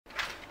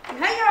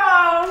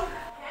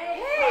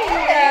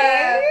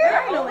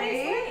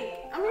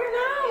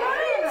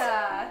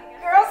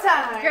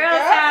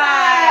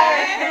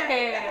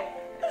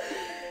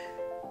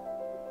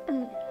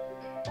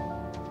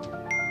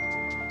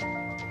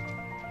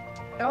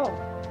Oh,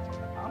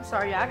 I'm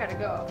sorry. I gotta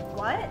go.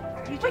 What?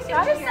 You just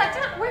sat here.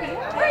 down. Where are you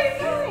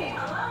going?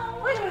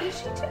 Wait, what did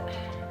she do?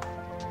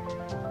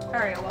 All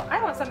right. Well,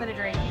 I want something to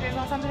drink. You guys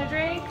want something to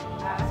drink?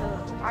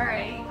 Absolutely. All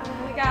right.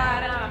 We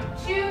got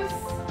juice.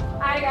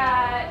 I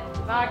got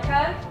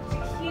vodka,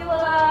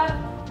 tequila,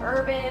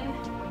 bourbon,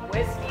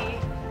 whiskey.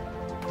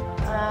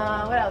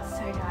 What else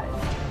do I got?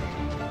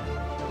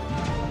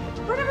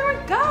 Where'd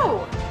everyone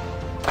go?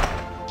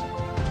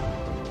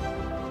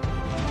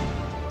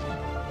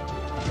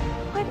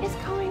 What is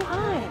going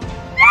on?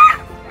 Yes!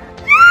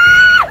 Yes!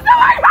 Oh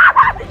my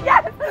God!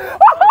 Yes!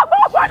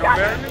 Oh my God!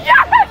 Yes!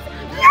 Yes!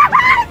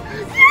 Yes!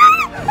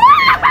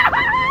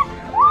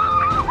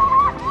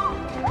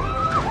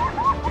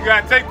 You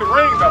gotta take the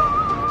ring though.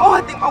 Oh,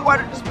 I think my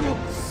water just broke.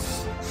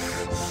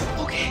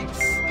 Okay.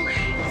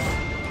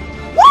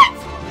 What?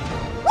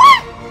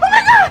 What? Oh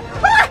my God! Oh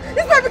my God!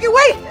 This baby can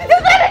wait!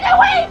 This baby can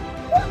wait!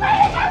 This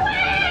baby can wait!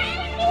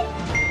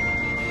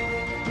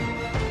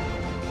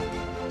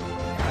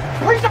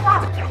 Where's the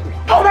father?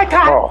 Oh my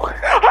God! Oh.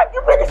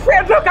 You biggest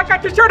fan! Look, I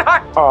got your shirt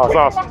on! Oh, it's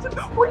awesome.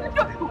 What are you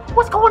doing?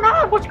 What's going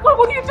on? What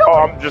are you doing? Oh,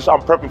 I'm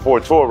prepping for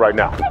a tour right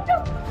now. Get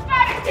out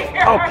of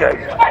here! Okay.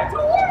 A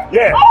tour?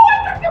 Yeah. Oh, I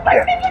got to get my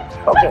ticket!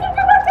 Okay. I got to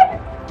get my ticket!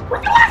 What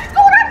the fuck is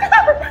going on? I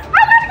got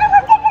to get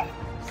my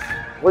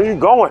ticket! Where are you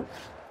going?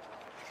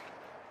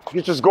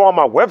 You just go on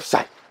my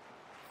website.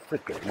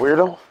 Freaking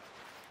weirdo.